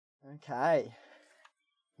Okay.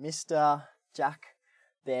 Mr. Jack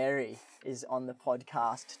Berry is on the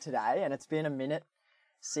podcast today, and it's been a minute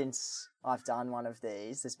since I've done one of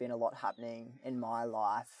these. There's been a lot happening in my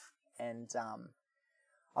life, and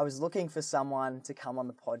I was looking for someone to come on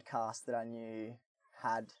the podcast that I knew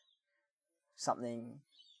had something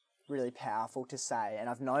really powerful to say, and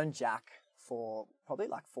I've known Jack for probably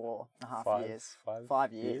like 4.5 years.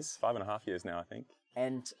 5 years. 5.5 years now, I think.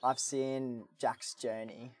 And I've seen Jack's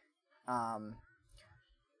journey.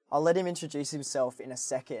 I'll let him introduce himself in a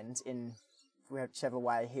second in whichever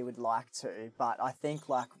way he would like to. But I think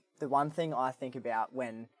like the one thing I think about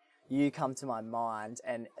when you come to my mind,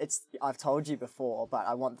 and I've told you before, but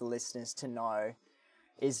I want the listeners to know,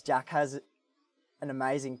 is Jack has an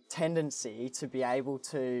amazing tendency to be able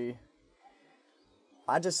to,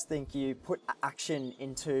 I just think you put action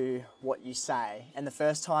into what you say. And the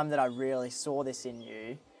first time that I really saw this in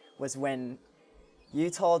you was when you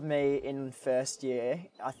told me in first year,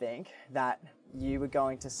 I think, that you were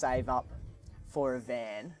going to save up for a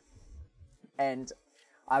van. And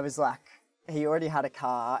I was like, he already had a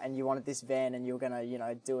car and you wanted this van and you were going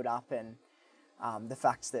to, do it up. And the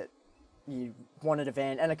fact that you wanted a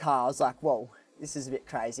van and a car, I was like, whoa, this is a bit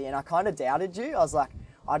crazy. And I kind of doubted you. I was like,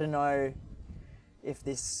 I don't know if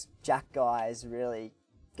this Jack guy is really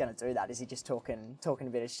going to do that. Is he just talking a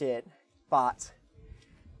bit of shit? But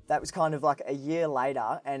that was kind of like a year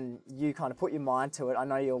later, and you kind of put your mind to it. I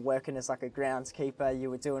know you were working as like a groundskeeper. You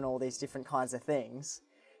were doing all these different kinds of things.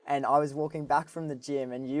 And I was walking back from the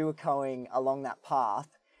gym and you were going along that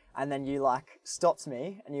path, and then you like stopped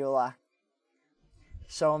me and you were like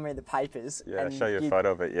showing me the papers. Yeah, and show you a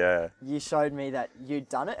photo of it, yeah. You showed me that you'd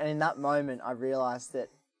done it. And in that moment, I realised that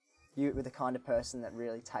you were the kind of person that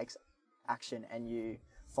really takes action and you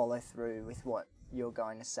follow through with what you're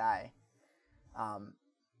going to say.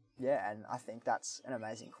 Yeah, and I think that's an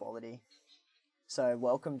amazing quality. So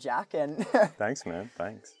welcome, Jack, and Thanks, man.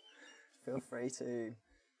 Thanks. Feel free to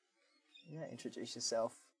introduce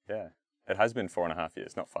yourself. Yeah, it has been 4.5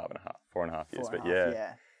 years, not 5.5, 4.5 years.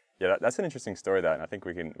 But that's an interesting story, that, and I think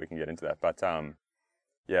we can get into that. But I'm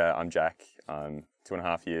Jack. I'm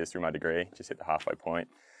 2.5 years through my degree. Just hit the halfway point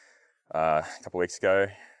a couple of weeks ago.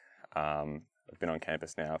 I've been on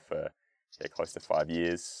campus now for close to 5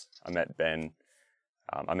 years. I met Ben.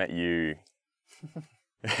 I met you.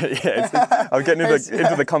 I'm getting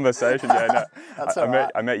into the conversation. Yeah, no. That's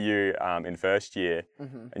I met you in first year.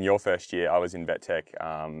 Mm-hmm. In your first year, I was in Vet Tech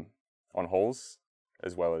on halls,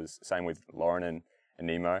 as well as same with Lauren and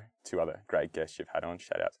Nemo, two other great guests you've had on.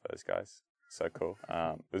 Shout out to those guys. So cool.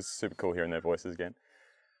 It was super cool hearing their voices again.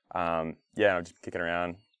 I'm just kicking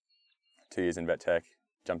around. 2 years in Vet Tech,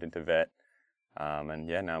 jumped into vet, now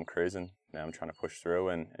I'm cruising. Now I'm trying to push through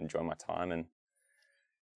and enjoy my time, and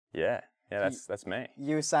that's me.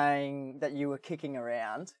 You were saying that you were kicking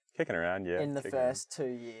around. Kicking around, yeah. In the first 2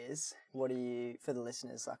 years. What do you, for the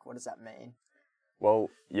listeners, like, what does that mean? Well,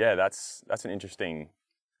 yeah, that's an interesting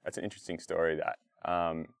story. That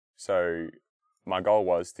so my goal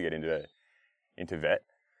was to get into vet,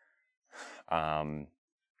 and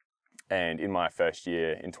in my first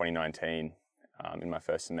year in 2019, in my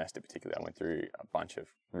first semester particularly, I went through a bunch of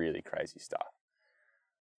really crazy stuff.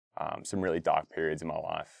 Some really dark periods in my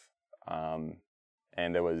life.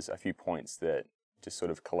 And there was a few points that just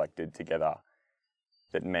sort of collected together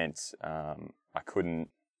that meant I couldn't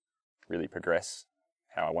really progress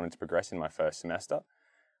how I wanted to progress in my first semester.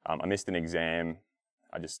 I missed an exam.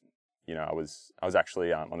 I was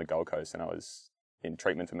actually on the Gold Coast, and I was in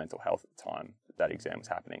treatment for mental health at the time that exam was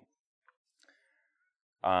happening.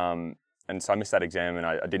 And so I missed that exam, and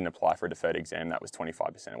I didn't apply for a deferred exam. That was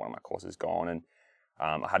 25% of one of my courses gone, and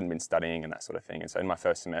I hadn't been studying and that sort of thing. And so in my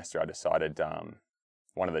first semester, I decided,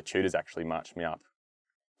 one of the tutors actually marched me up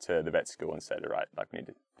to the vet school and said, right,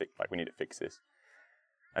 we need to fix this.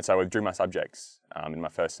 And so I withdrew my subjects in my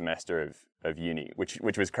first semester of uni,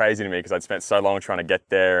 which was crazy to me because I'd spent so long trying to get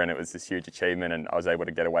there, and it was this huge achievement, and I was able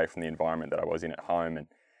to get away from the environment that I was in at home and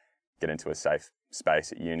get into a safe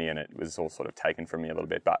space at uni, and it was all sort of taken from me a little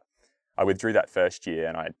bit. But I withdrew that first year,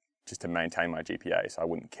 and just to maintain my GPA so I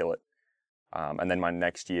wouldn't kill it. And then my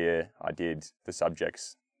next year, I did the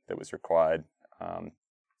subjects that was required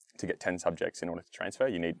to get 10 subjects in order to transfer.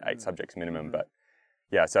 You need 8 subjects minimum. But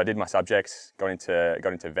yeah, so I did my subjects, got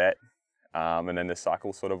into vet, and then the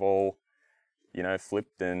cycle sort of all,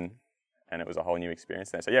 flipped, and it was a whole new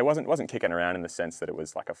experience there. So yeah, it wasn't kicking around in the sense that it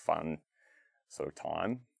was like a fun sort of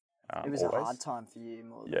time. It was always a hard time for you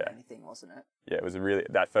more than anything, wasn't it? Yeah, it was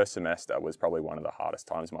that first semester was probably one of the hardest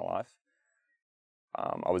times of my life.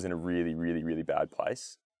 I was in a really, really, really bad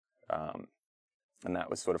place. And that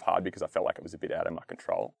was sort of hard because I felt like it was a bit out of my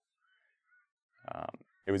control.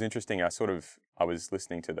 It was interesting. I was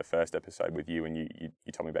listening to the first episode with you, and you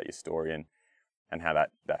told me about your story and how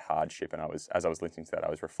that hardship. And as I was listening to that, I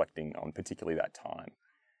was reflecting on particularly that time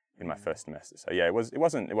in my first semester. So yeah, it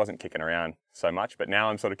wasn't kicking around so much, but now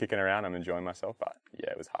I'm sort of kicking around. I'm enjoying myself, but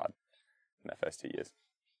yeah, it was hard in that first 2 years.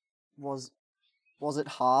 Was it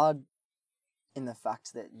hard in the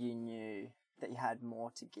fact that you knew that you had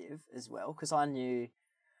more to give as well? Because I knew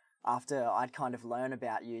after I'd kind of learned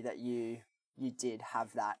about you that you did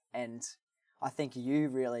have that, and I think you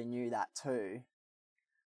really knew that too,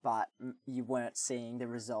 but you weren't seeing the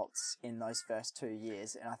results in those first 2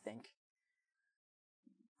 years. And I think,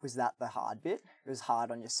 was that the hard bit? It was hard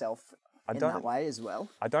on yourself in that way as well?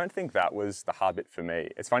 I don't think that was the hard bit for me.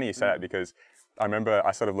 It's funny you say that, because I remember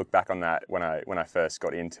I sort of look back on that when I first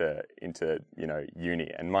got into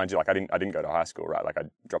uni, and mind you, like I didn't go to high school, right? Like I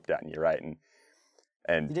dropped out in year 8,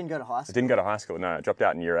 and you didn't go to high school? I didn't go to high school. No, I dropped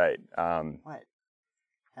out in year 8. Wait,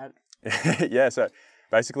 how? Yeah, so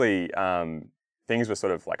basically things were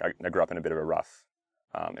sort of like, I grew up in a bit of a rough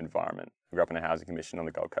environment. I grew up in a housing commission on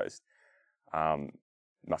the Gold Coast.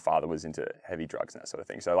 My father was into heavy drugs and that sort of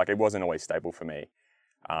thing, so like it wasn't always stable for me,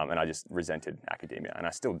 and I just resented academia, and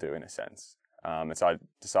I still do in a sense. And so I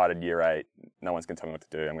decided year 8, no one's going to tell me what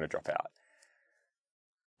to do, I'm going to drop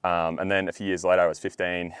out. And then a few years later, I was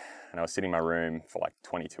 15, and I was sitting in my room for like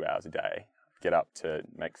 22 hours a day, get up to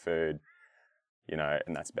make food,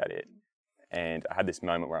 and that's about it. And I had this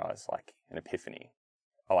moment where I was like, an epiphany.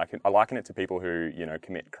 I liken it to people who,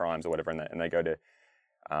 commit crimes or whatever, and they go to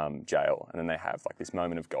jail, and then they have like this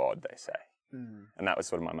moment of God, they say. And that was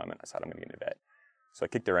sort of my moment. I said, I'm going to get into vet. So I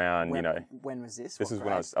kicked around, When was this? This was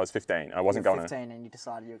when I was 15. I wasn't going 15 and you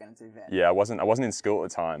decided you were going to do vet. Yeah, I wasn't in school at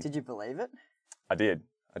the time. Did you believe it? I did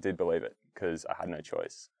believe it, because I had no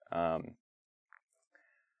choice.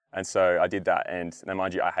 And so I did that, and now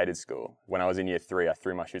mind you, I hated school. When I was in year 3, I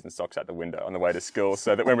threw my shoes and socks out the window on the way to school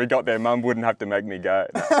so that when we got there, Mum wouldn't have to make me go,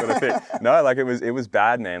 that sort of thing. No, like it was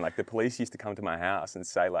bad, man. Like the police used to come to my house and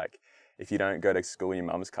say, like, if you don't go to school in your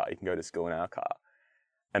mum's car, you can go to school in our car.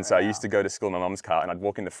 And so I used to go to school in my mum's car, and I'd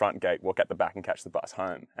walk in the front gate, walk out the back, and catch the bus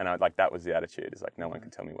home. And that was the attitude. It's like, no one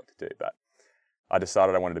can tell me what to do. But I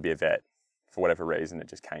decided I wanted to be a vet. For whatever reason, it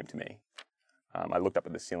just came to me. I looked up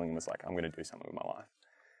at the ceiling and was like, I'm going to do something with my life.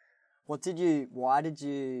 Why did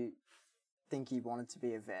you think you wanted to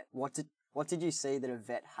be a vet? What did you see that a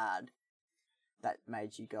vet had that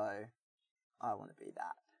made you go, I want to be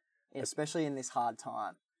that? Especially in this hard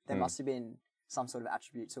time. There must have been some sort of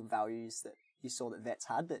attributes or values that you saw that vets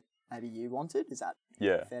had that maybe you wanted. Is that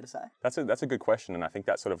fair to say? That's a good question, and I think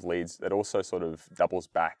that sort of that also sort of doubles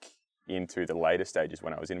back into the later stages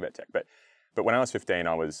when I was in vet tech. But when I was 15,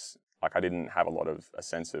 I was like, I didn't have a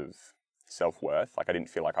sense of self-worth. Like I didn't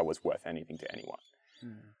feel like I was worth anything to anyone.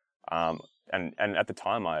 And at the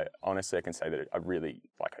time, I can say that I really,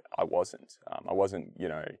 I wasn't. I wasn't,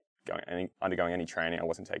 undergoing any training. I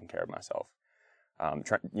wasn't taking care of myself.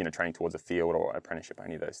 Training towards a field or apprenticeship,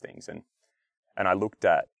 any of those things. And I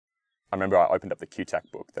remember I opened up the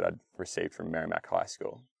QTAC book that I'd received from Merrimack High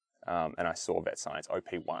School, and I saw Vet Science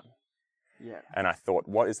OP1. Yeah. And I thought,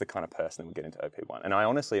 what is the kind of person that would get into OP1? And I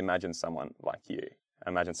honestly imagined someone like you. I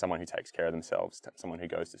imagine someone who takes care of themselves, someone who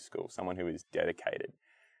goes to school, someone who is dedicated,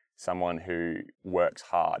 someone who works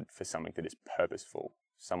hard for something that is purposeful,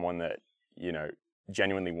 someone that,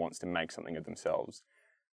 genuinely wants to make something of themselves.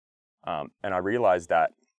 And I realized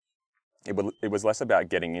that it was less about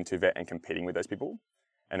getting into vet and competing with those people,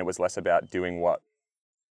 and it was less about doing what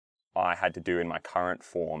I had to do in my current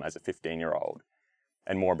form as a 15-year-old,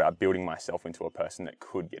 and more about building myself into a person that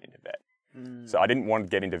could get into vet. So I didn't want to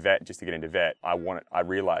get into vet just to get into vet. I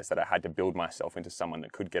realized that I had to build myself into someone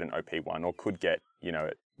that could get an OP1 or could get,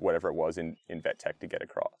 whatever it was in vet tech to get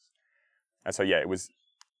across. And so, yeah, it was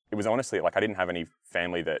honestly like I didn't have any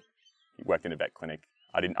family that worked in a vet clinic.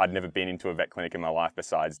 I'd never been into a vet clinic in my life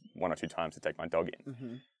besides 1 or 2 times to take my dog in.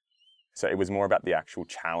 Mm-hmm. So it was more about the actual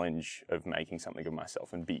challenge of making something of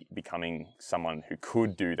myself and becoming someone who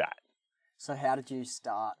could do that. So how did you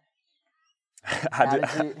start? How did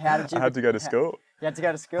you? I had to go to school. You had to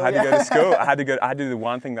go to school. I had to go to school. I had to do the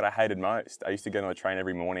one thing that I hated most. I used to get on the train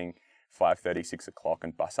every morning, 5:30, 6 o'clock,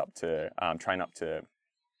 and bus up to train up to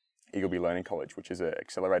Eagleby Learning College, which is an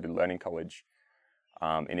accelerated learning college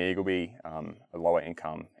in Eagleby, a lower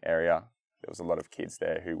income area. There was a lot of kids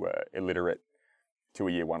there who were illiterate to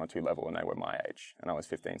a year 1 or 2 level, and they were my age, and I was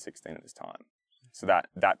 15, 16 at this time. So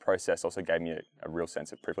that process also gave me a real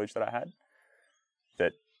sense of privilege that I had.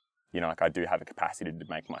 That I do have a capacity to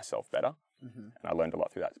make myself better. Mm-hmm. And I learned a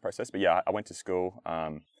lot through that process. But yeah, I went to school.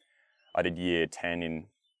 I did year 10 in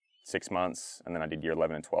 6 months, and then I did year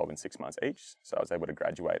 11 and 12 in 6 months each. So I was able to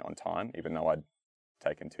graduate on time, even though I'd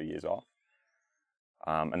taken 2 years off.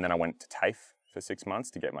 And then I went to TAFE for 6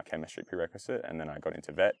 months to get my chemistry prerequisite, and then I got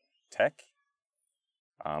into vet tech,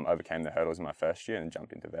 overcame the hurdles in my first year, and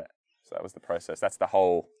jumped into vet. So that was the process. That's the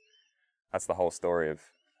whole story of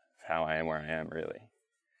how I am where I am, really.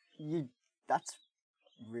 That's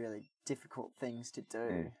really difficult things to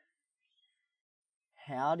do.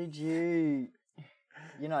 How did you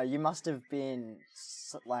must have been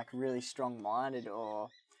like really strong-minded, or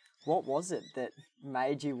what was it that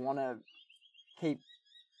made you want to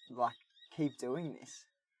keep doing this?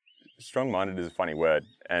 Strong-minded is a funny word,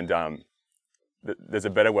 and there's a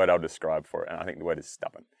better word I'll describe for it, and I think the word is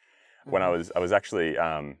stubborn. When I was actually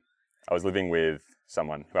I was living with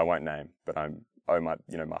someone who I won't name, but I owe my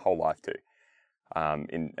whole life to.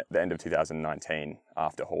 In the end of 2019,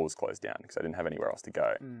 after halls closed down, because I didn't have anywhere else to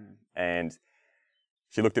go, and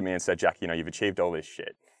she looked at me and said, "Jack, you've achieved all this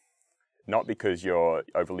shit, not because you're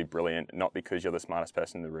overly brilliant, not because you're the smartest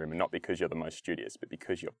person in the room, and not because you're the most studious, but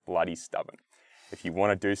because you're bloody stubborn. If you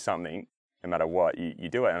want to do something, no matter what, you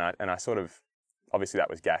do it." And I sort of, obviously that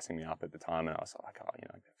was gassing me up at the time, and I was like,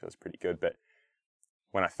 it feels pretty good. But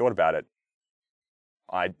when I thought about it,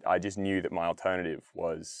 I just knew that my alternative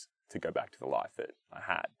was to go back to the life that I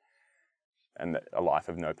had, and that a life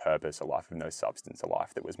of no purpose, a life of no substance, a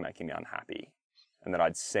life that was making me unhappy, and that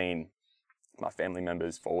I'd seen my family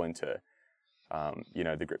members fall into,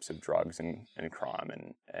 the grips of drugs and crime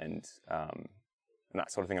and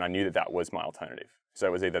that sort of thing. And I knew that was my alternative. So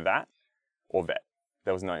it was either that or vet.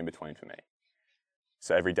 There was no in between for me.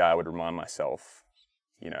 So every day I would remind myself,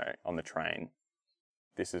 on the train,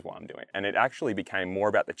 this is what I'm doing. And it actually became more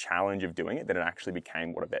about the challenge of doing it than it actually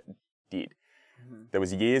became what a vet did. There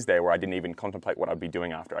was years there where I didn't even contemplate what I'd be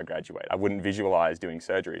doing after I graduate. I wouldn't visualize doing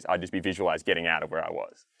surgeries. I'd just be visualized getting out of where I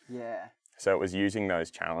was. Yeah. So it was using those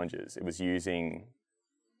challenges. It was using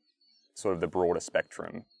sort of the broader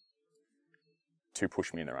spectrum to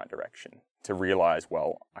push me in the right direction, to realize,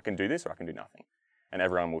 well, I can do this or I can do nothing. And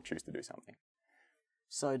everyone will choose to do something.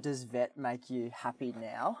 So does vet make you happy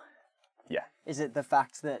now? Yeah. Is it the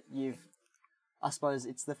fact that I suppose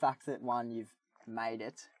it's the fact that you've made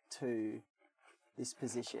it to this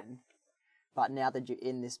position, but now that you're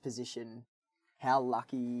in this position, how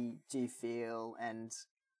lucky do you feel, and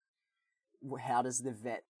how does the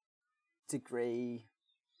vet degree,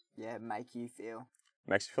 make you feel? It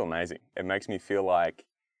makes you feel amazing. It makes me feel like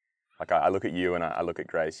I look at you and I look at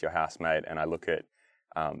Grace, your housemate, and I look at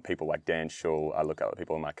people like Dan Schull, I look at other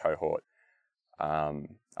people in my cohort.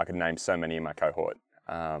 I could name so many in my cohort,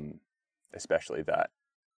 especially that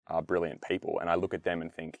are brilliant people. And I look at them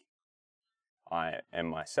and think, I am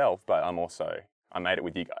myself, but I made it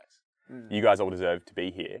with you guys. You guys all deserve to be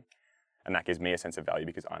here. And that gives me a sense of value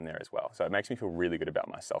because I'm there as well. So it makes me feel really good about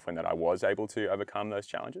myself and that I was able to overcome those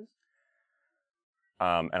challenges.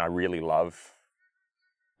 And I really love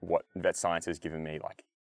what vet science has given me,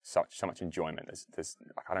 so much enjoyment.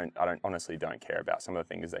 I honestly don't care about some of the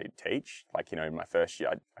things they teach. In my first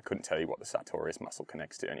year, I couldn't tell you what the sartorius muscle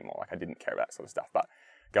connects to anymore. I didn't care about that sort of stuff. But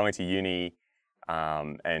going to uni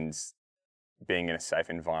and being in a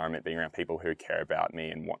safe environment, being around people who care about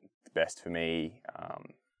me and want the best for me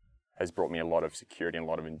has brought me a lot of security and a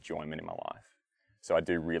lot of enjoyment in my life. So I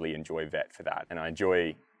do really enjoy vet for that, and I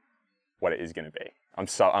enjoy what it is going to be. I'm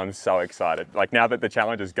so excited. Now that the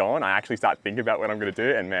challenge is gone, I actually start thinking about what I'm going to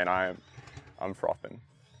do, and man, I'm frothing.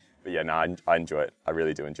 But yeah, no, I enjoy it. I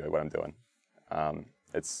really do enjoy what I'm doing.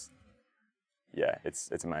 It's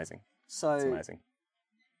amazing. So, it's amazing.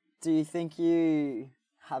 Do you think you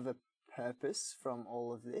have a purpose from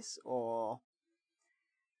all of this, or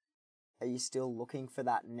are you still looking for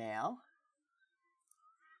that now?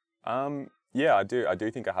 Yeah, I do. I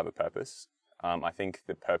do think I have a purpose. I think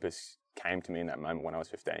the purpose came to me in that moment when I was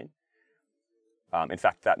 15. In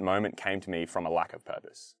fact, that moment came to me from a lack of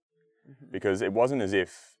purpose, because it wasn't as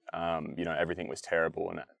if everything was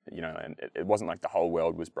terrible, and it wasn't like the whole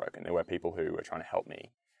world was broken. There were people who were trying to help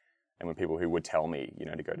me, and were people who would tell me,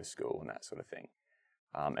 to go to school and that sort of thing,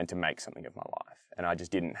 and to make something of my life. And I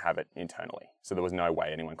just didn't have it internally, so there was no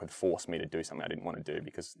way anyone could force me to do something I didn't want to do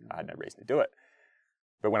because I had no reason to do it.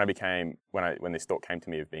 But when this thought came to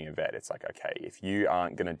me of being a vet, it's like, okay, if you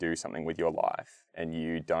aren't going to do something with your life and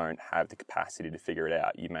you don't have the capacity to figure it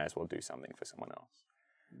out, you may as well do something for someone else.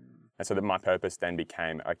 And so that my purpose then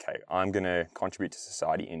became, okay, I'm going to contribute to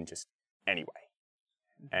society in just any way.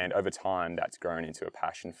 And over time, that's grown into a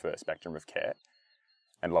passion for a spectrum of care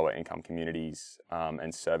and lower income communities,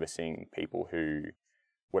 and servicing people who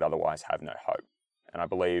would otherwise have no hope. And I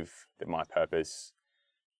believe that my purpose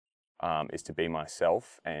is to be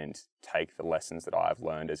myself and take the lessons that I've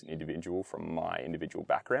learned as an individual from my individual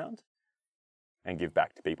background and give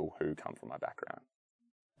back to people who come from my background.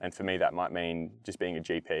 And for me, that might mean just being a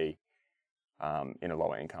GP in a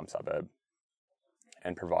lower income suburb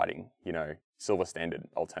and providing, silver standard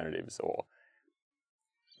alternatives, or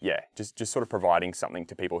just sort of providing something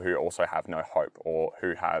to people who also have no hope, or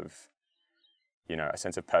who have, a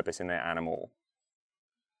sense of purpose in their animal.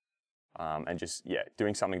 And just,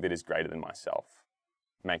 doing something that is greater than myself,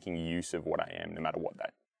 making use of what I am, no matter what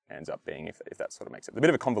that ends up being, if that sort of makes sense. A bit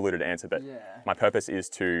of a convoluted answer, but my purpose is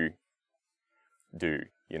to do,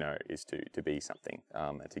 is to be something,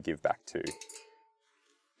 and to give back to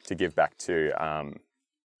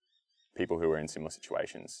people who are in similar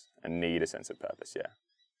situations and need a sense of purpose,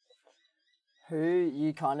 Who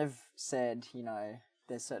you kind of said,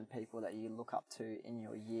 there's certain people that you look up to in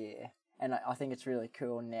your year. And I think it's really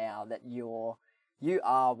cool now that you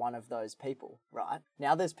are one of those people, right?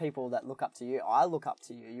 Now there's people that look up to you. I look up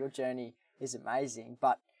to you. Your journey is amazing.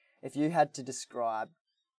 But if you had to describe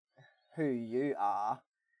who you are,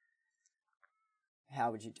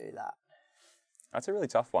 how would you do that? That's a really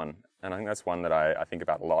tough one. And I think that's one that I think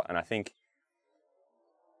about a lot. And I think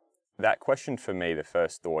that question for me, the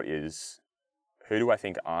first thought is, who do I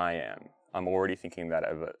think I am? I'm already thinking that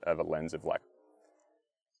of a lens of like,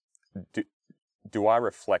 do I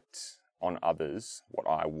reflect on others what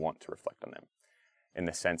I want to reflect on them? In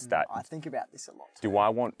the sense that... I think about this a lot. Do I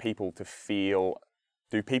want people to feel...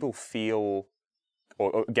 Do people feel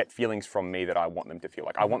or get feelings from me that I want them to feel?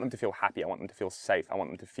 Like, I want them to feel happy. I want them to feel safe. I want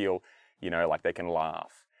them to feel, like they can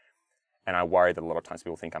laugh. And I worry that a lot of times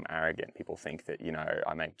people think I'm arrogant. People think that,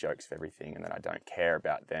 I make jokes for everything and that I don't care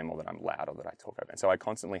about them, or that I'm loud, or that I talk over. And so I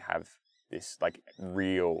constantly have this,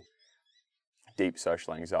 real deep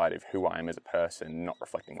social anxiety of who I am as a person, not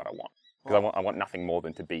reflecting what I want. Because I want nothing more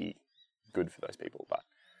than to be good for those people. But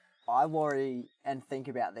I worry and think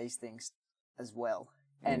about these things as well.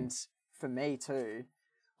 And for me too,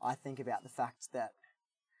 I think about the fact that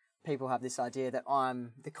people have this idea that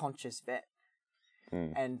I'm the conscious vet.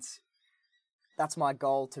 And that's my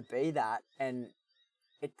goal, to be that. And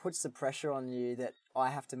it puts the pressure on you that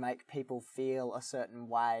I have to make people feel a certain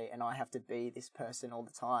way and I have to be this person all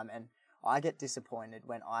the time. And I get disappointed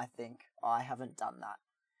when I think I haven't done that.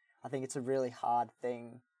 I think it's a really hard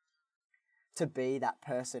thing to be that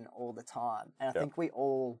person all the time. And I think we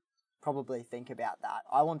all probably think about that.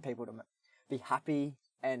 I want people to be happy,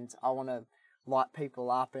 and I want to light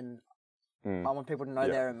people up, and I want people to know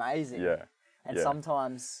they're amazing. And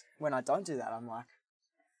sometimes when I don't do that, I'm like,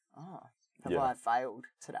 have I failed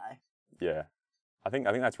today? Yeah. I think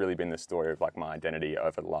that's really been the story of my identity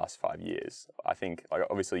over the last 5 years. I think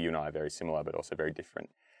obviously you and I are very similar, but also very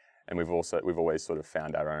different. And we've always sort of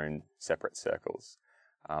found our own separate circles.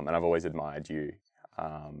 And I've always admired you,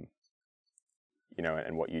 and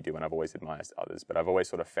what you do, and I've always admired others. But I've always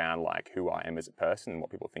sort of found who I am as a person and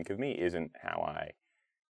what people think of me isn't how I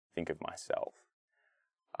think of myself.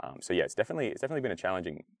 So it's definitely been a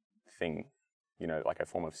challenging thing, a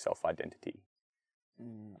form of self-identity.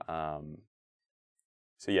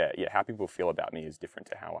 So how people feel about me is different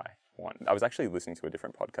to how I want. I was actually listening to a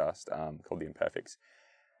different podcast called The Imperfects,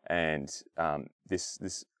 and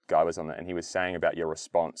this guy was on that, and he was saying about your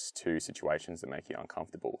response to situations that make you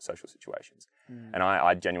uncomfortable, social situations. And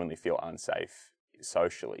I genuinely feel unsafe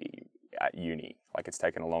socially at uni. It's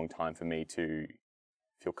taken a long time for me to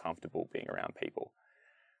feel comfortable being around people.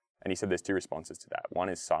 And he said there's two responses to that. One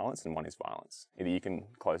is silence and one is violence. Either you can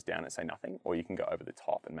close down and say nothing, or you can go over the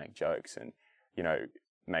top and make jokes and,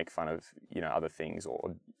 make fun of, other things,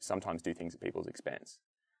 or sometimes do things at people's expense.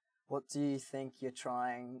 What do you think you're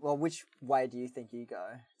trying? Well, which way do you think you go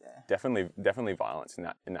there? Definitely violence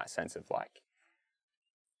in that sense of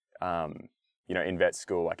in vet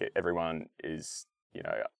school, everyone is,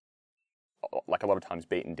 a lot of times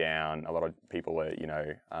beaten down. A lot of people are,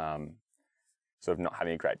 sort of not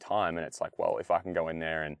having a great time. And it's well, if I can go in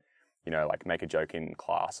there and, make a joke in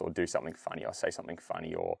class or do something funny or say something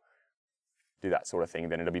funny or do that sort of thing,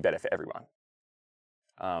 then it'll be better for everyone.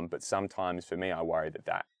 But sometimes for me, I worry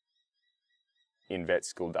that in vet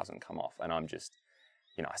school doesn't come off. And I'm just,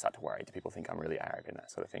 I start to worry. Do people think I'm really arrogant, that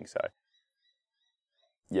sort of thing? So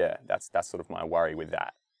that's sort of my worry with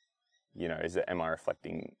that. Is that am I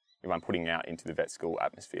putting out into the vet school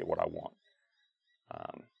atmosphere what I want?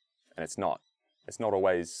 And it's not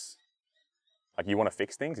always, you want to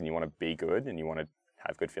fix things and you want to be good and you want to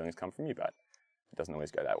have good feelings come from you, but it doesn't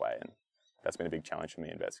always go that way. And that's been a big challenge for me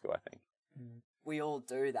in vet school, I think. We all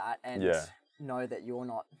do that, and know that you're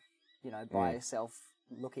not, by yourself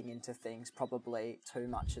looking into things probably too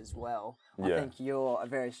much as well. Yeah. I think you're a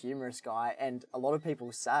very humorous guy, and a lot of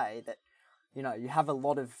people say that, you know, you have a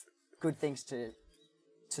lot of good things to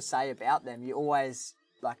say about them. You always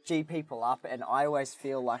like G people up, and I always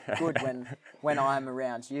feel like good when I'm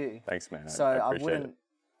around you. Thanks, man. So I wouldn't, it.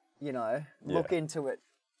 you know, look into it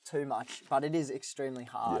too much, but it is extremely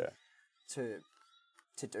hard to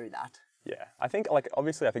do that. Yeah, I think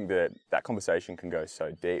obviously I think that conversation can go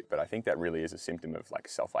so deep, but I think that really is a symptom of like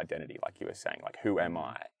self-identity, like you were saying, like who am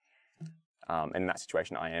I? And in that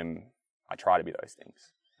situation, I try to be those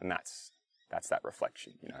things, and that's that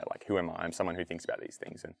reflection, you know, like who am I? I'm someone who thinks about these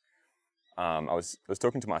things, and I was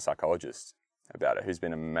talking to my psychologist about it, who's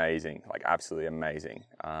been amazing, like absolutely amazing.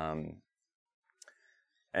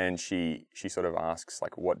 And she sort of asks,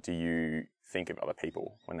 like, what do you think of other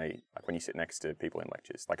people when you sit next to people in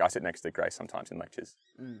lectures? Like I sit next to Grace sometimes in lectures.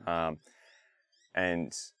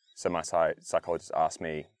 And so my psychologist asked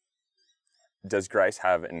me, does Grace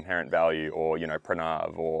have an inherent value, or, you know,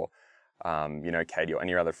 Pranav or, you know, Katie or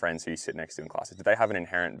any other friends who you sit next to in classes? Do they have an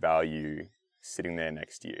inherent value sitting there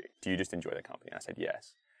next to you? Do you just enjoy their company? And I said,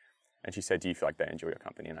 yes. And she said, do you feel like they enjoy your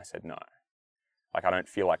company? And I said, no. Like, I don't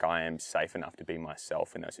feel like I am safe enough to be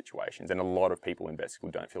myself in those situations. And a lot of people in vet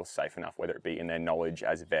school don't feel safe enough, whether it be in their knowledge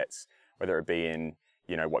as vets, whether it be in,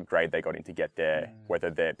 you know, what grade they got in to get there,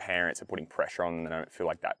 whether their parents are putting pressure on them, they don't feel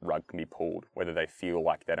like that rug can be pulled, whether they feel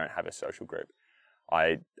like they don't have a social group.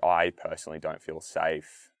 I personally don't feel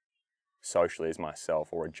safe socially as myself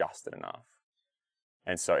or adjusted enough.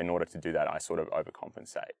 And so in order to do that, I sort of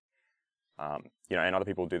overcompensate. You know, and other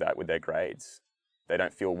people do that with their grades. They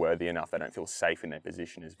don't feel worthy enough. They don't feel safe in their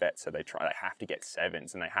position as vets. So they have to get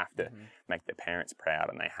 7s, and they have to make their parents proud,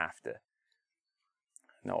 and they have to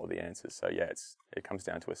know all the answers. So yeah, it comes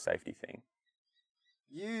down to a safety thing.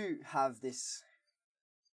 You have this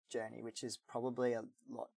journey, which is probably a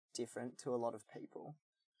lot different to a lot of people.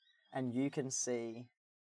 And I can see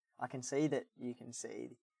that you can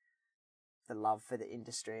see the love for the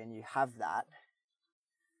industry, and you have that.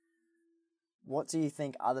 What do you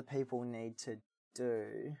think other people need to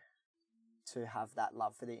do to have that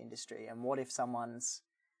love for the industry? And what if someone's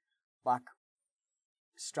like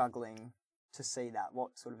struggling to see that?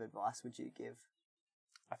 What sort of advice would you give?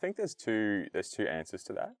 I think there's two answers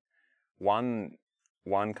to that. One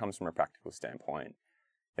comes from a practical standpoint,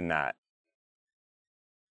 in that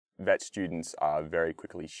vet students are very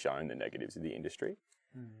quickly shown the negatives of the industry.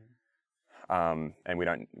 And we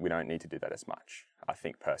don't need to do that as much, I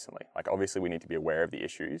think, personally. Like, obviously we need to be aware of the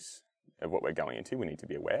issues of what we're going into. We need to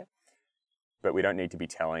be aware, but we don't need to be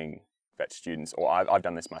telling vet students, or I've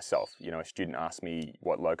done this myself. You know, a student asked me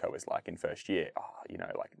what loco is like in first year. Oh, you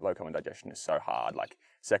know, like loco and digestion is so hard. Like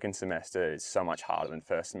second semester is so much harder than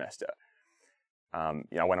first semester. You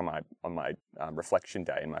know, I went on my reflection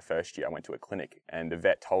day in my first year. I went to a clinic, and the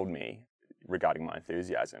vet told me regarding my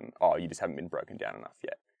enthusiasm, "Oh, you just haven't been broken down enough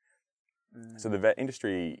yet." So the vet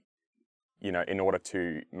industry, you know, in order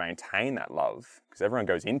to maintain that love, because everyone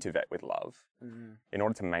goes into vet with love, in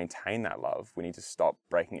order to maintain that love, we need to stop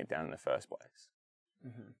breaking it down in the first place.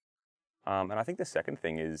 And I think the second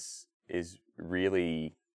thing is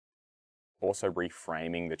really also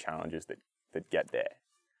reframing the challenges that get there.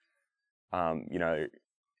 You know,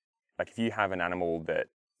 like if you have an animal that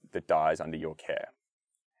dies under your care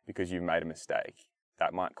because you've made a mistake,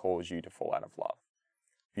 that might cause you to fall out of love.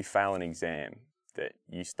 If you fail an exam that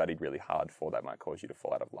you studied really hard for, that might cause you to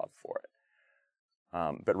fall out of love for it.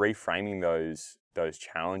 But reframing those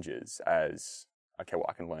challenges as, okay, well,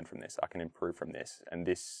 I can learn from this, I can improve from this, and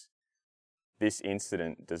this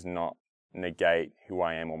incident does not negate who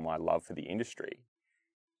I am or my love for the industry.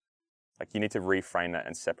 Like, you need to reframe that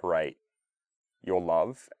and separate your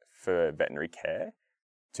love for veterinary care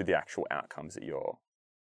to the actual outcomes that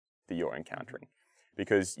you're encountering.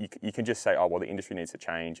 Because you can just say, oh, well, the industry needs to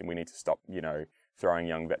change and we need to stop, you know, throwing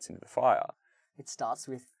young vets into the fire. It starts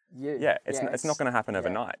with you. Yeah, it's not going to happen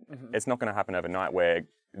overnight. It's not going to happen overnight where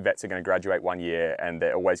vets are going to graduate 1 year and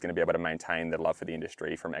they're always going to be able to maintain their love for the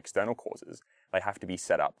industry from external causes. They have to be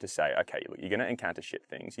set up to say, okay, look, you're going to encounter shit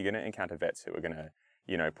things. You're going to encounter vets who are going to,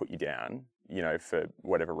 you know, put you down, you know, for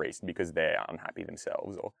whatever reason because they're unhappy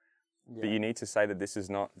themselves. But you need to say that this does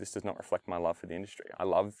not reflect my love for the industry. I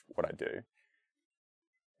love what I do.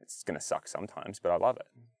 It's going to suck sometimes, but I love it.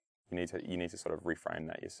 You need to sort of reframe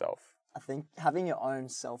that yourself. I think having your own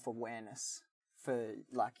self-awareness for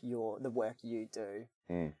like the work you do,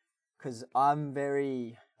 because I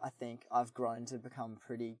think I've grown to become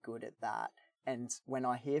pretty good at that. And when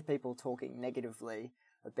I hear people talking negatively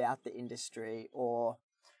about the industry, or,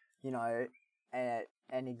 you know,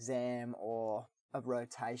 an exam or a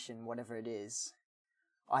rotation, whatever it is,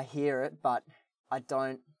 I hear it, but I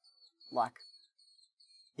don't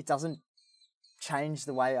it doesn't change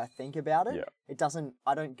the way I think about it. Yeah.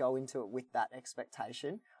 I don't go into it with that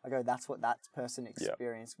expectation. I go, that's what that person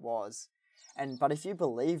experience was. But if you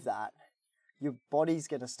believe that, your body's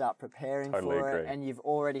going to start preparing for it, and you've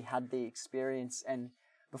already had the experience, and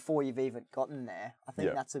before you've even gotten there. I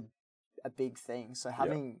think that's a big thing. So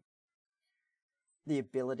having the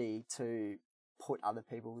ability to put other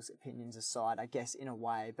people's opinions aside, I guess, in a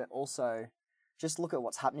way, but also just look at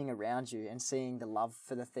what's happening around you and seeing the love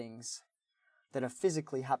for the things that are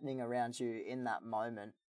physically happening around you in that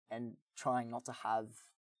moment, and trying not to have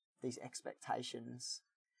these expectations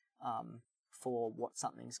for what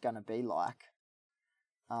something's going to be like.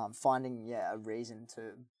 Finding, a reason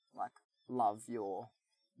to love your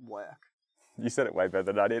work. You said it way better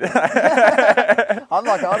than I did. I'm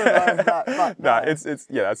like, I don't know, but no, it's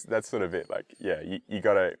that's sort of it. Like, you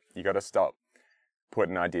gotta stop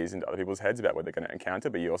putting ideas into other people's heads about what they're going to encounter,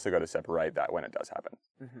 but you also got to separate that when it does happen.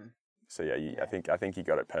 Mm-hmm. So I think you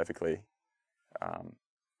got it perfectly.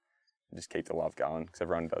 Just keep the love going, because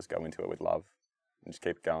everyone does go into it with love, and just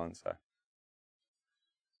keep it going. So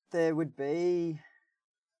there would be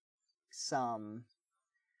some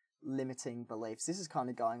limiting beliefs. This is kind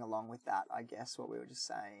of going along with that, I guess, what we were just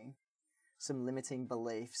saying. Some limiting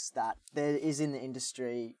beliefs that there is in the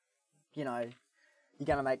industry. You know, you're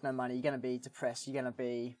going to make no money, you're going to be depressed, you're going to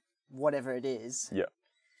be whatever it is. Yeah.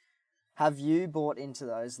 Have you bought into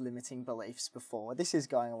those limiting beliefs before? This is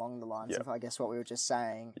going along the lines of, I guess, what we were just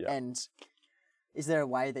saying. Yeah. And is there a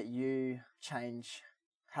way that you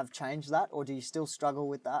have changed that, or do you still struggle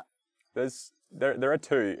with that? There are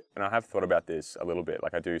two, and I have thought about this a little bit.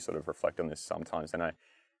 Like, I do sort of reflect on this sometimes, and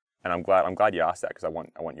I'm glad you asked that, because I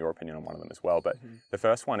want your opinion on one of them as well. But the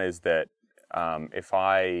first one is that if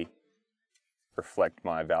I reflect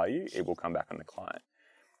my value, it will come back on the client.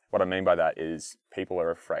 What I mean by that is people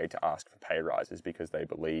are afraid to ask for pay rises because they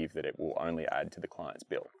believe that it will only add to the client's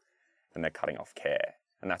bill, and they're cutting off care.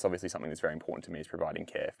 And that's obviously something that's very important to me, is providing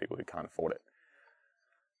care for people who can't afford it.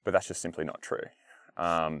 But that's just simply not true.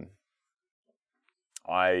 I'm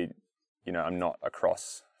not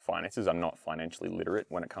across finances. I'm not financially literate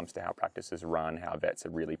when it comes to how practices run, how vets are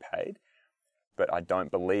really paid. But I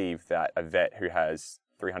don't believe that a vet who has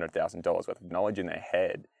 $300,000 worth of knowledge in their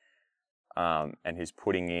head and who's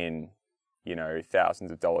putting in,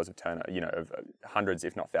 thousands of dollars of turnover, of hundreds,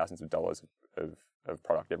 if not thousands of dollars of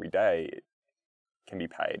product every day, can be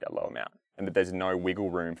paid a low amount, and that there's no wiggle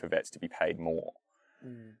room for vets to be paid more.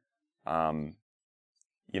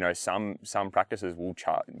 Some practices will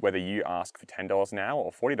charge, whether you ask for $10 an hour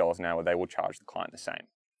or $40 an hour, they will charge the client the same.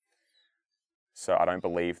 So I don't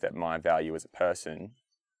believe that my value as a person,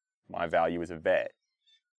 my value as a vet,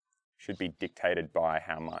 should be dictated by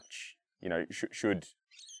how much, be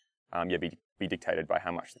dictated by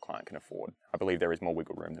how much the client can afford. I believe there is more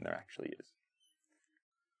wiggle room than there actually is.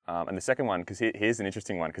 And the second one, because here's an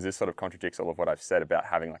interesting one, because this sort of contradicts all of what I've said about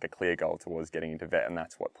having like a clear goal towards getting into vet, and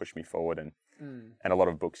that's what pushed me forward. And a lot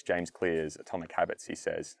of books, James Clear's Atomic Habits, he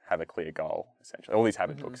says, have a clear goal, essentially. All these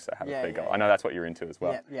habit books say have a clear goal. I know that's what you're into as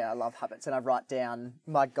well. Yeah, I love habits, and I write down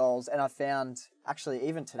my goals, and I found, actually,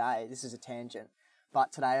 even today, this is a tangent,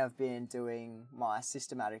 but today I've been doing my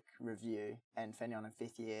systematic review, and for anyone in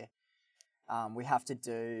 5th year,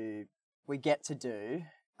 we get to do,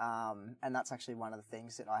 and that's actually one of the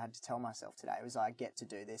things that I had to tell myself today, was I get to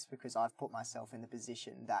do this because I've put myself in the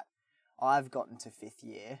position that I've gotten to 5th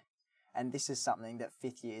year, and this is something that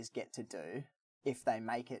 5th years get to do if they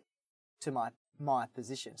make it to my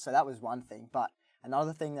position. So that was one thing. But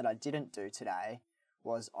another thing that I didn't do today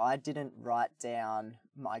was I didn't write down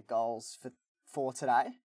my goals for today.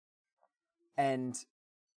 And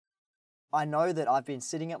I know that I've been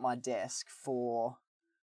sitting at my desk for,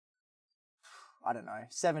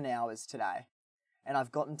 7 hours today. And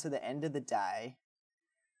I've gotten to the end of the day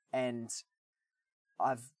and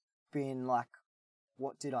I've been like,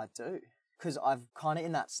 what did I do? Because I'm kind of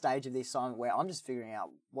in that stage of the assignment where I'm just figuring out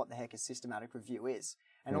what the heck a systematic review is.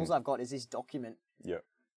 And all I've got is this document,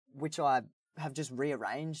 which I have just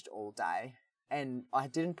rearranged all day. And I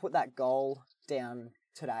didn't put that goal down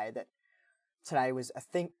today, that today was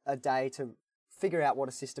a day to figure out what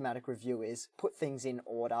a systematic review is, put things in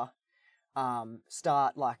order,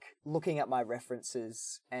 start like looking at my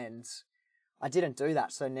references, and I didn't do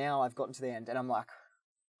that. So now I've gotten to the end and I'm like,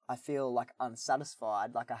 I feel like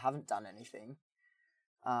unsatisfied, like I haven't done anything.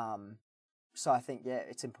 So I think,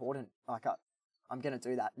 it's important. Like I'm going to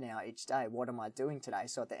do that now each day. What am I doing today?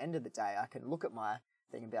 So at the end of the day, I can look at my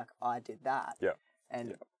thing and be like, I did that.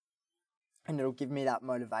 And it'll give me that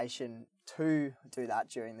motivation to do that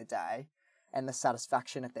during the day. and the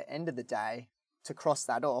satisfaction at the end of the day to cross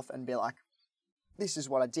that off and be like, this is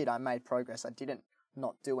what I did. I made progress. I didn't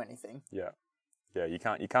not do anything. Yeah. Yeah, you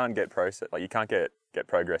can't get progress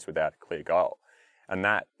without a clear goal. And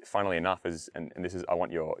that, funnily enough, and this is, I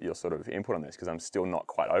want your sort of input on this, because I'm still not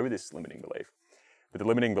quite over this limiting belief. But the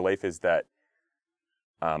limiting belief is that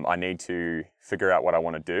I need to figure out what I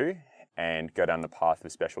want to do and go down the path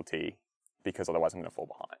of specialty, because otherwise I'm going to fall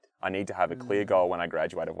behind. I need to have a clear goal when I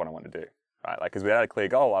graduate of what I want to do, right? Like, because without a clear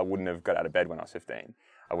goal, I wouldn't have got out of bed when I was 15.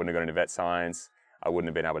 I wouldn't have gone into vet science. I wouldn't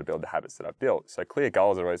have been able to build the habits that I've built. So clear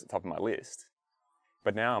goals are always at the top of my list.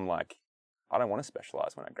 But now I'm like, I don't want to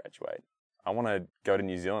specialize when I graduate. I want to go to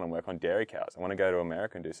New Zealand and work on dairy cows. I want to go to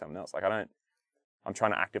America and do something else. Like, I'm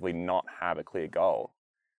trying to actively not have a clear goal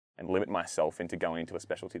and limit myself into going into a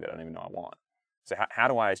specialty that I don't even know I want. So how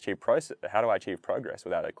do I achieve progress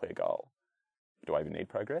without a clear goal? Do I even need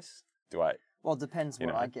progress? Well, it depends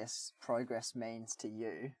what I guess progress means to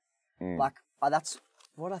you. Mm. Like, that's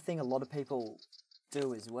what I think a lot of people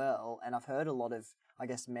do as well. And I've heard a lot of, I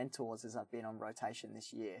guess, mentors as I've been on rotation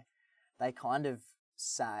this year. They kind of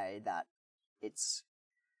say that it's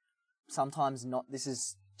sometimes not, this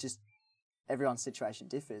is just, everyone's situation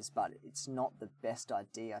differs, but it's not the best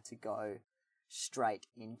idea to go straight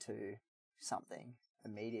into something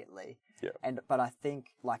immediately. Yeah. But I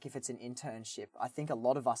think, like, if it's an internship, I think a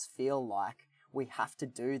lot of us feel like we have to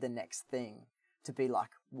do the next thing to be,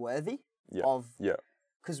 like, worthy of,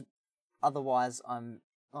 because otherwise I'm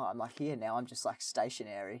like here now, I'm just like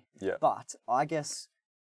stationary. Yeah. But I guess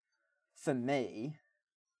for me,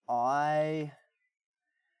 I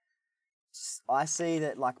see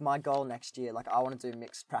that, like, my goal next year, like, I want to do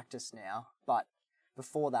mixed practice now, but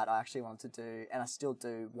before that I actually wanted to do, and I still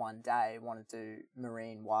do one day, want to do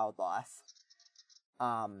marine wildlife.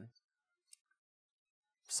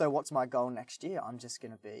 So what's my goal next year? I'm just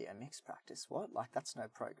going to be a mixed practice. What? Like, that's no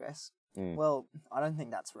progress. Well, I don't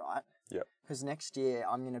think that's right. Yeah. Because next year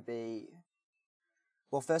I'm going to be,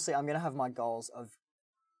 well, firstly, I'm going to have my goals of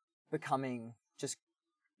becoming, just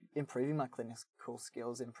improving my clinical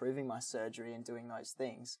skills, improving my surgery and doing those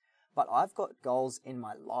things. But I've got goals in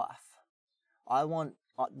my life. I want,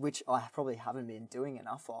 which I probably haven't been doing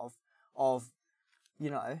enough of, you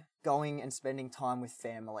know, going and spending time with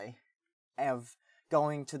family, of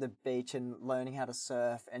going to the beach and learning how to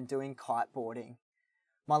surf and doing kiteboarding.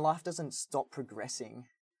 My life doesn't stop progressing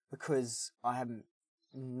because I am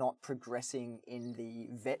not progressing in the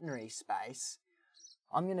veterinary space.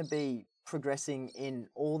 I'm going to be progressing in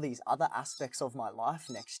all these other aspects of my life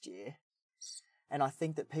next year. And I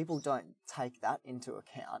think that people don't take that into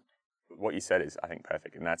account. What you said is, I think,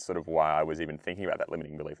 perfect. And that's sort of why I was even thinking about that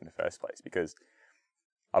limiting belief in the first place, because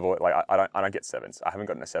I've always, like, I don't get sevens. I haven't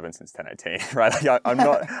gotten a 7 since 10/18, right? Like,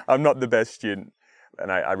 I'm not the best student,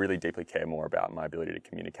 and I really deeply care more about my ability to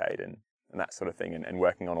communicate and that sort of thing, and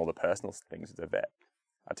working on all the personal things as a vet.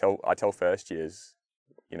 I tell first years,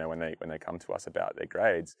 you know, when they come to us about their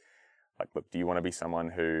grades, like, look, do you want to be someone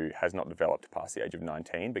who has not developed past the age of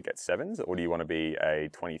 19 but gets 7s, or do you want to be a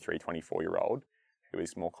 23, 24-year-old who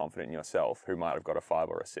is more confident in yourself, who might have got a 5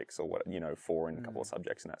 or a 6 or what, you know, 4 in a couple of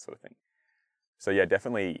subjects and that sort of thing. So yeah,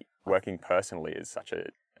 definitely working personally is such a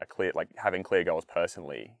clear, like, having clear goals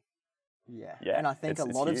personally. Yeah. And I think a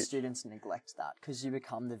lot of students neglect that, because you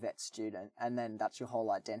become the vet student and then that's your whole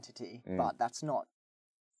identity. But that's not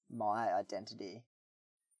my identity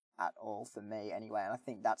at all, for me anyway. And I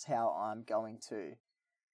think that's how I'm going to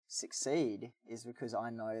succeed, is because I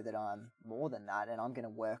know that I'm more than that, and I'm going to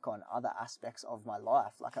work on other aspects of my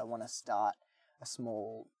life. Like, I want to start a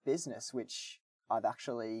small business, which I've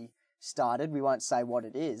actually started. We won't say what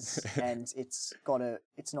it is. And it's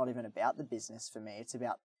not even about the business for me. It's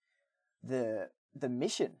about the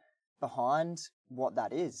mission behind what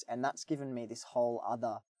that is. And that's given me this whole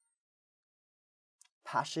other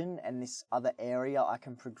passion and this other area I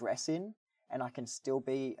can progress in, and I can still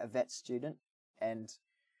be a vet student, and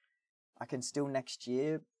I can still next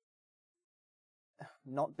year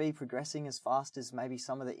not be progressing as fast as maybe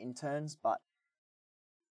some of the interns, but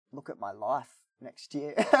look at my life next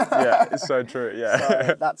year. Yeah, it's so true. Yeah.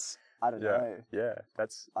 So that's, I don't know. Yeah,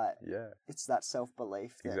 It's that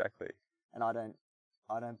self-belief. Exactly. And I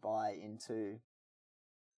don't buy into,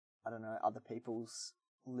 I don't know, other people's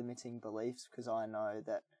limiting beliefs, because I know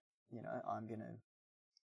that, you know, I'm going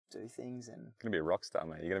to do things and... You're going to be a rock star,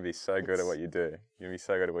 mate. You're going to be so good at what you do. You're going to be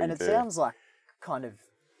so good at what you do. And it sounds like kind of,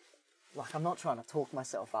 like, I'm not trying to talk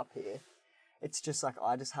myself up here. It's just like,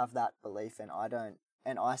 I just have that belief, and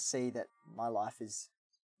I see that my life is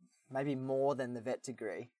maybe more than the vet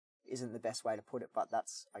degree, isn't the best way to put it, but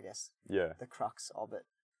that's, I guess, the crux of it.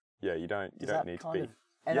 Yeah, you don't need to be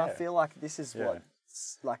And I feel like this is Yeah. what,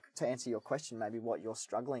 like, to answer your question, maybe what you're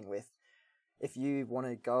struggling with. If you want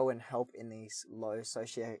to go and help in these low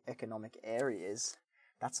socioeconomic areas,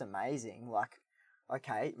 that's amazing. Like,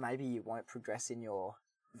 okay, maybe you won't progress in your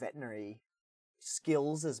veterinary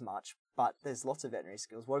skills as much, but there's lots of veterinary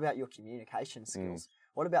skills. What about your communication skills?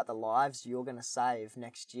 What about the lives you're going to save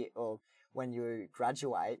next year or when you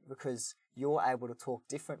graduate, because you're able to talk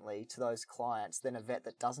differently to those clients than a vet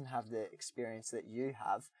that doesn't have the experience that you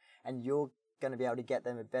have, and you're going to be able to get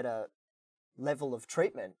them a better level of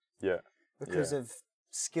treatment. Yeah. Because of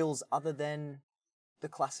skills other than the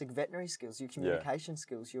classic veterinary skills, your communication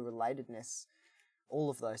skills, your relatedness, all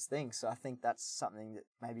of those things. So I think that's something that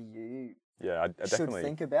maybe you I should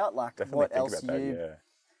think about, like what else that,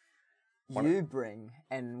 you bring,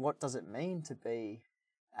 and what does it mean to be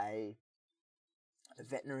a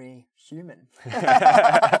veterinary human.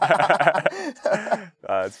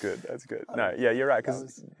 That's good. No, yeah, you're right,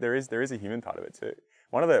 because there is a human part of it too.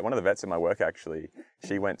 One of the vets at my work, actually,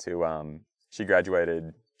 she went to she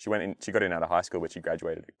graduated. She got in out of high school, but she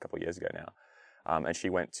graduated a couple of years ago now, and she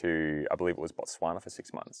went to, I believe it was Botswana for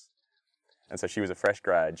 6 months, and so she was a fresh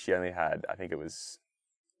grad. She only had, I think it was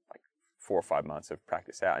like 4 or 5 months of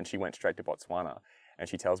practice out, and she went straight to Botswana. And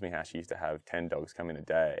she tells me how she used to have 10 dogs come in a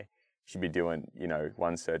day. She'd be doing,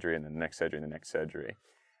 one surgery and then the next surgery and the next surgery.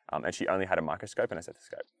 And she only had a microscope and a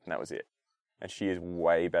stethoscope, and that was it. And she is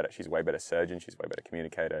way better. She's a way better surgeon. She's a way better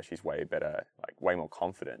communicator. She's way better, way more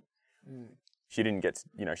confident. She didn't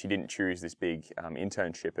she didn't choose this big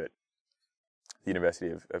internship at the University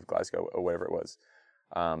of Glasgow or wherever it was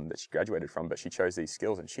that she graduated from, but she chose these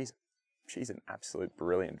skills, and she's an absolute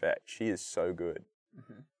brilliant vet. She is so good.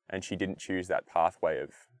 Mm-hmm. And she didn't choose that pathway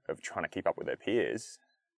of trying to keep up with her peers.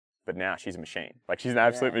 But now she's a machine. She's an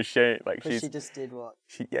absolute machine. She just did what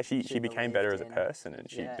she became better as a person,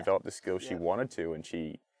 and she developed the skills she wanted to, and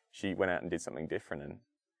she went out and did something different. And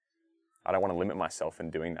I don't want to limit myself in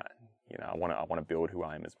doing that. I want to build who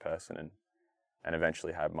I am as a person, and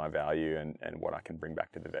eventually have my value and what I can bring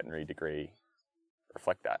back to the veterinary degree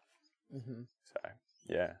reflect that. Mm-hmm. So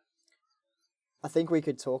yeah, I think we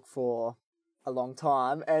could talk for a long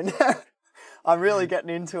time, and I'm really getting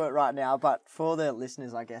into it right now, but for the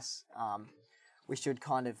listeners, I guess, we should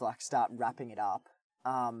kind of start wrapping it up.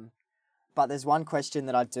 But there's one question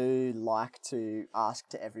that I do like to ask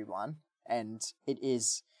to everyone, and it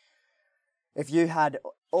is, if you had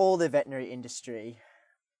all the veterinary industry,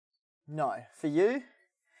 for you,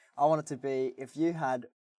 I want it to be, if you had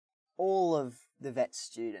all of the vet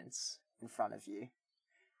students in front of you,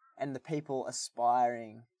 and the people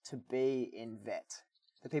aspiring to be in vet,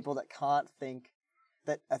 the people that can't think,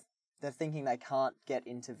 that they're thinking they can't get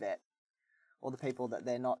into vet, or the people that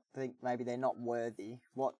maybe they're not worthy,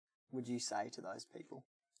 what would you say to those people?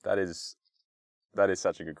 That is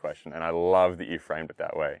such a good question, and I love that you framed it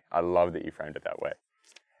that way.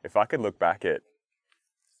 If I could look back at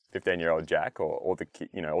 15-year-old Jack, or all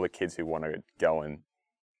the kids who want to go and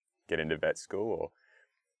get into vet school, or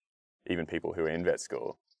even people who are in vet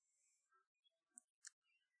school,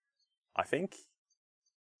 I think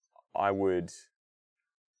the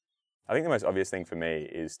most obvious thing for me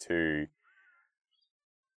is to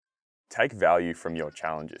take value from your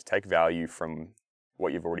challenges, take value from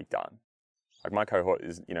what you've already done. My cohort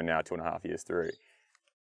is, now 2.5 years through.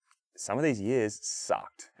 Some of these years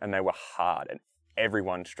sucked, and they were hard, and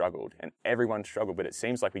everyone struggled, but it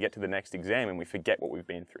seems like we get to the next exam and we forget what we've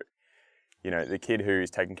been through. The kid who's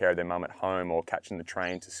taking care of their mum at home or catching the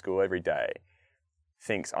train to school every day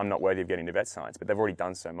thinks, I'm not worthy of getting to vet science, but they've already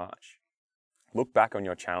done so much. Look back on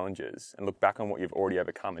your challenges and look back on what you've already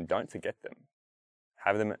overcome, and don't forget them.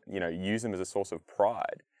 Have them, use them as a source of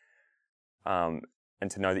pride, and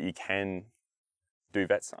to know that you can do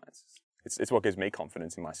vet science. It's what gives me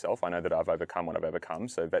confidence in myself. I know that I've overcome what I've overcome,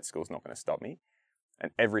 so vet school's not going to stop me.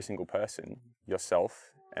 And every single person,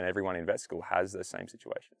 yourself and everyone in vet school, has those same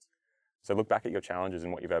situations. So look back at your challenges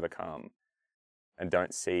and what you've overcome, and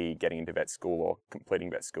don't see getting into vet school or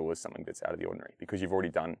completing vet school as something that's out of the ordinary, because you've already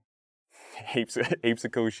done heaps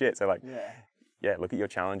of cool shit. So look at your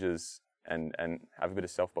challenges and have a bit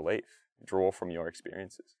of self-belief. Draw from your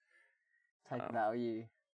experiences. Take value.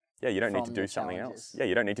 Yeah, you don't need to do something else. Yeah,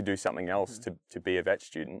 you don't need to do something else to be a vet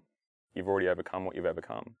student. You've already overcome what you've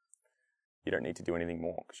overcome. You don't need to do anything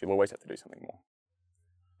more, because you'll always have to do something more.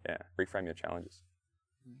 Yeah, reframe your challenges.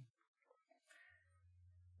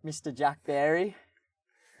 Mr. Jack Berry,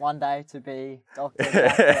 one day to be Dr.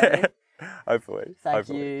 Jack Berry. Hopefully. Thank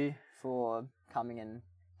you for coming and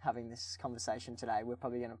having this conversation today. We're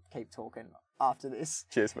probably going to keep talking after this.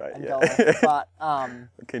 Cheers, mate. And Yeah. go off. But I'm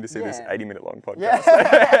keen to see this 80-minute long podcast.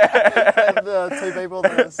 Yeah. The 2 people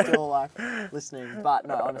that are still like listening. But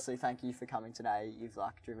no, honestly, thank you for coming today. You've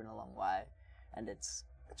like driven a long way, and it's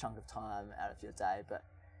a chunk of time out of your day. But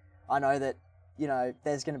I know that, you know,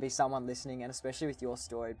 there's going to be someone listening, and especially with your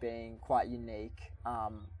story being quite unique.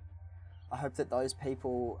 I hope that those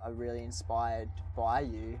people are really inspired by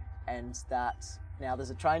you, and that now there's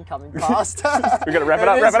a train coming past. We've got to wrap it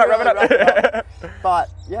up. But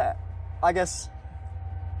yeah, I guess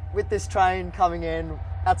with this train coming in,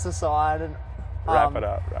 that's a sign. And Wrap it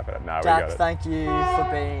up. No, Jack, we got it. thank you for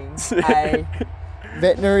being a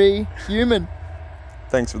veterinary human.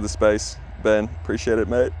 Thanks for the space, Ben. Appreciate it,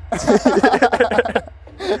 mate.